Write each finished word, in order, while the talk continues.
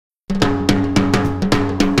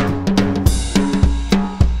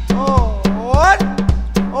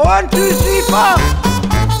1, 2, 3, 4.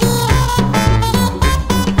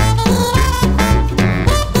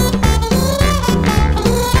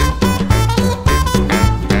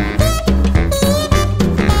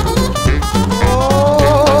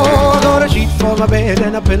 For my bed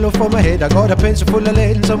and a pillow for my head. I got a pencil full of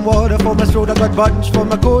lead and some water for my throat. I got buttons for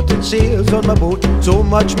my coat and sails on my boat. So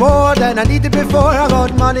much more than I needed before. I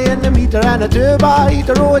got money in the meter and a turbo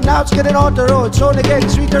heater. Oh, and now it's getting on the road, so they getting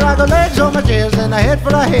sweeter. I got legs on my chairs and a head for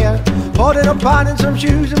a hair. Potted up pan and some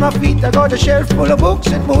shoes in my feet. I got a shelf full of books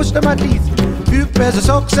and most of my teeth. Few pairs of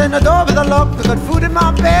socks and a door with a lock. I got food in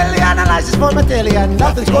my belly, analyzes for my telly, and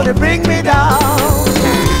nothing's gonna bring me down.